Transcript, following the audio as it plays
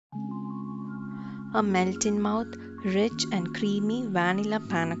A melt-in-mouth, rich and creamy vanilla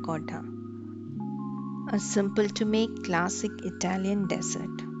panna cotta. A simple-to-make classic Italian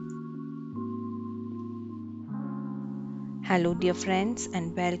dessert. Hello dear friends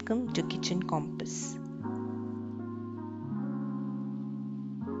and welcome to Kitchen Compass.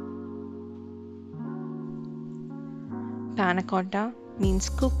 Panna cotta means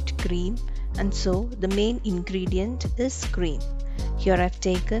cooked cream, and so the main ingredient is cream. Here I've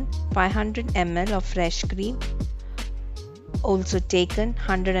taken 500 ml of fresh cream, also taken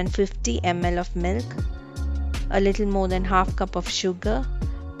 150 ml of milk, a little more than half cup of sugar,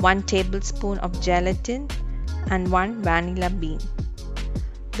 1 tablespoon of gelatin and 1 vanilla bean.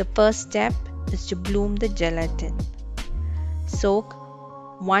 The first step is to bloom the gelatin. Soak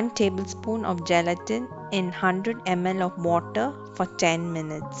 1 tablespoon of gelatin in 100 ml of water for 10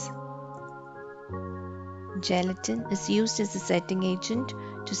 minutes. Gelatin is used as a setting agent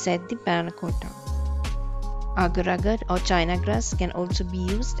to set the panna cotta. Agar-agar or china grass can also be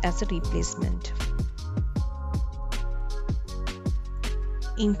used as a replacement.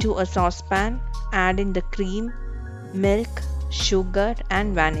 Into a saucepan, add in the cream, milk, sugar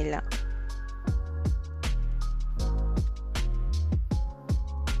and vanilla.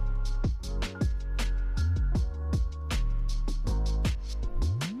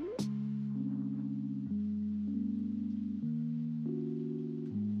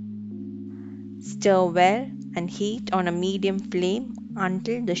 Stir well and heat on a medium flame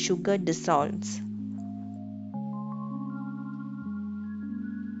until the sugar dissolves.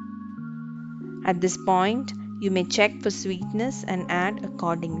 At this point, you may check for sweetness and add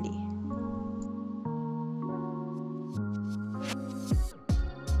accordingly.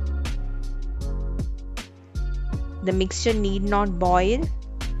 The mixture need not boil.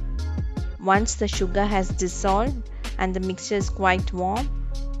 Once the sugar has dissolved and the mixture is quite warm,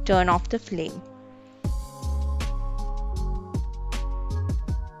 turn off the flame.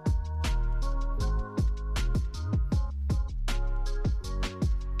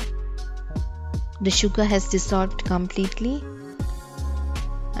 The sugar has dissolved completely.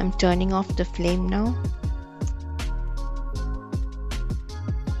 I'm turning off the flame now.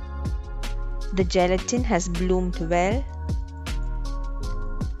 The gelatin has bloomed well.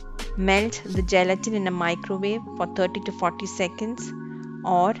 Melt the gelatin in a microwave for 30 to 40 seconds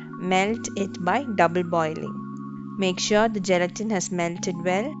or melt it by double boiling. Make sure the gelatin has melted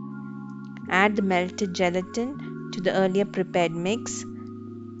well. Add the melted gelatin to the earlier prepared mix.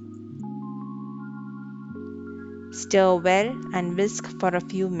 Stir well and whisk for a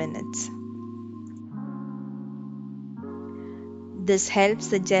few minutes. This helps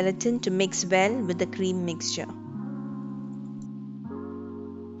the gelatin to mix well with the cream mixture.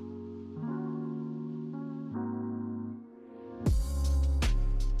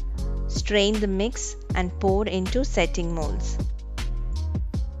 Strain the mix and pour into setting molds.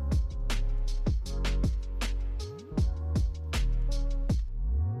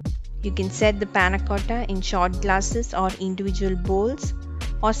 You can set the panna cotta in shot glasses or individual bowls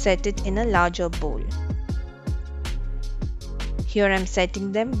or set it in a larger bowl. Here I am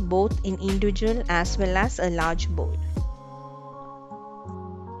setting them both in individual as well as a large bowl.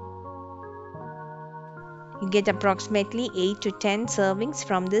 You get approximately 8 to 10 servings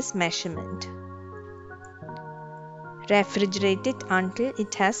from this measurement. Refrigerate it until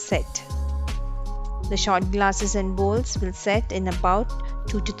it has set. The shot glasses and bowls will set in about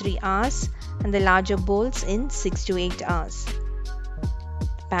 2 to 3 hours and the larger bowls in 6 to 8 hours.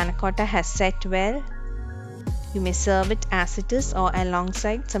 The panna cotta has set well. You may serve it as it is or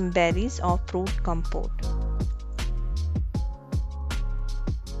alongside some berries or fruit compote.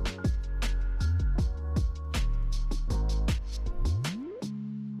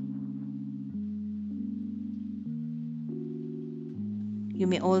 You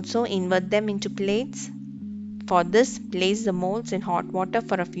may also invert them into plates. For this, place the molds in hot water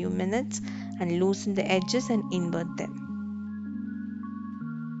for a few minutes and loosen the edges and invert them.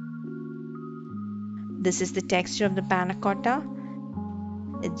 This is the texture of the panna cotta.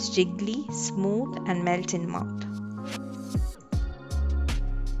 It's jiggly, smooth and melt in mouth.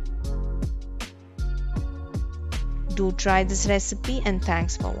 Do try this recipe and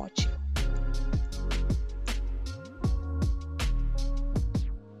thanks for watching.